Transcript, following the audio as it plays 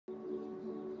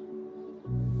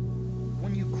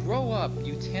when you grow up,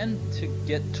 you tend to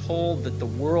get told that the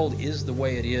world is the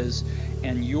way it is,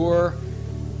 and your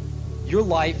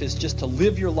life is just to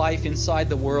live your life inside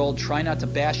the world, try not to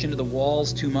bash into the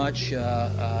walls too much,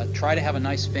 try to have a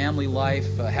nice family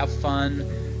life, have fun,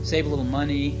 save a little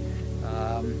money.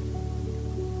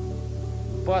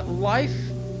 But life,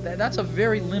 that's a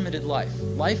very limited life.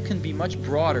 Life can be much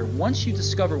broader once you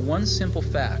discover one simple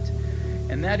fact,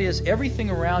 and that is everything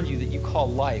around you that you call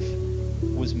life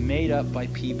was made up by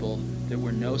people that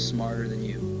were no smarter than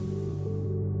you.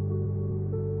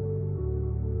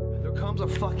 There comes a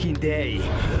fucking day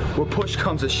where push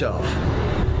comes to shove.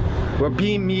 Where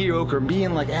being mediocre,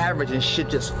 being like average and shit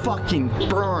just fucking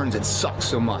burns and sucks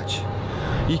so much.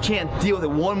 You can't deal with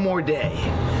it one more day,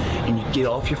 and you get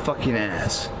off your fucking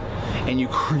ass and you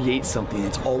create something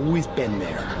that's always been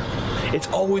there. It's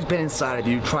always been inside of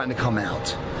you trying to come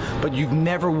out, but you've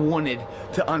never wanted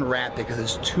to unwrap it because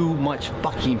it's too much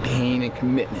fucking pain and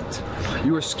commitment.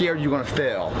 You were scared you were gonna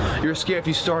fail. You were scared if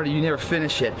you started, you never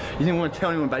finish it. You didn't want to tell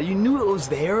anyone about it. You knew it was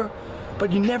there,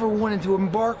 but you never wanted to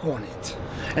embark on it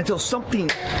until something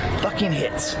fucking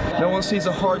hits. No one sees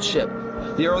the hardship,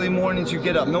 the early mornings you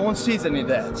get up. No one sees any of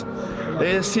that.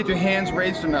 They just see if your hand's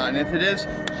raised or not, and if it is,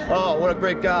 oh, what a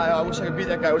great guy. Oh, I wish I could be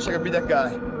that guy. I wish I could be that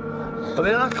guy. But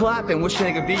they're not clapping, wishing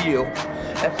they could be you.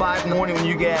 At 5 in the morning when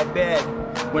you get out of bed,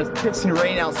 when it's pissing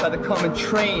rain outside, to come and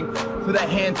train for that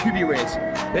hand to be raised.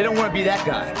 They don't want to be that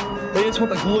guy. They just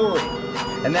want the glory.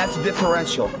 And that's the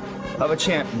differential of a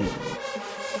champion.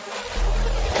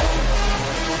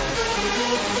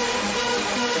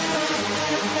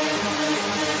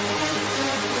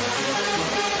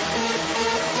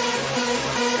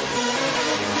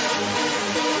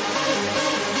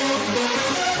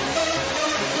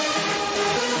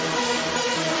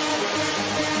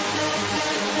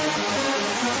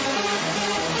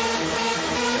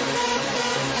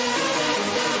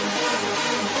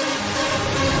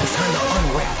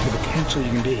 The potential you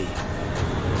can be.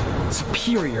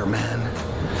 Superior, man.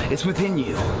 It's within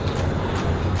you.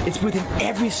 It's within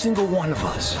every single one of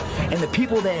us. And the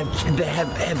people that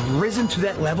have risen to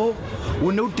that level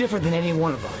were no different than any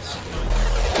one of us.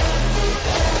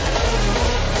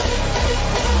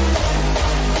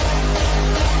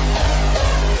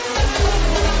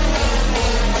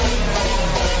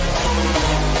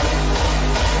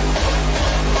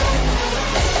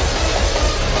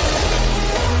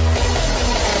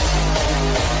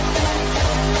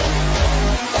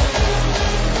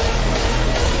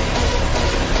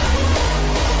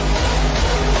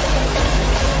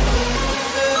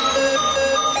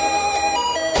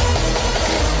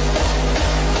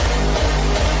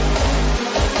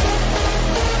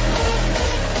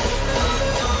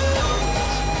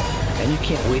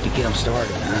 You can't wait to get them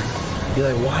started, man.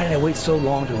 You're like, why did I wait so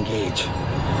long to engage?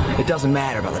 It doesn't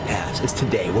matter about the past. It's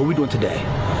today. What are we doing today?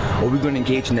 What are we going to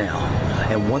engage now?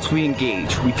 And once we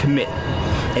engage, we commit.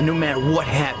 And no matter what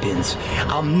happens,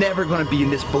 I'm never going to be in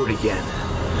this boat again.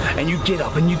 And you get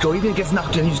up and you go, even if it gets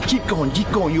knocked down, you just keep going,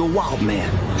 you're a wild man.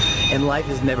 And life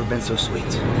has never been so sweet.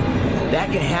 That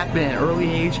can happen at an early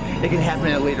age, it can happen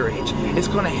at a later age. It's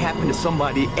gonna happen to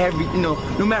somebody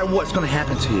no matter what, it's gonna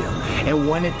happen to you. And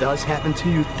when it does happen to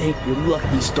you, thank your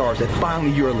lucky stars that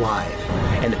finally you're alive.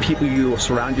 And the people you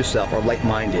surround yourself are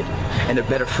like-minded, and they're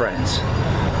better friends.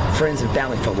 Friends and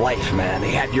family for life, man.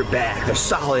 They have your back. They're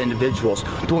solid individuals,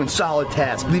 doing solid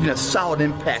tasks, leaving a solid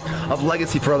impact of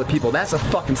legacy for other people. That's a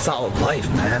fucking solid life,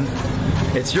 man.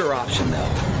 It's your option, though.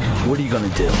 What are you gonna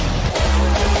do?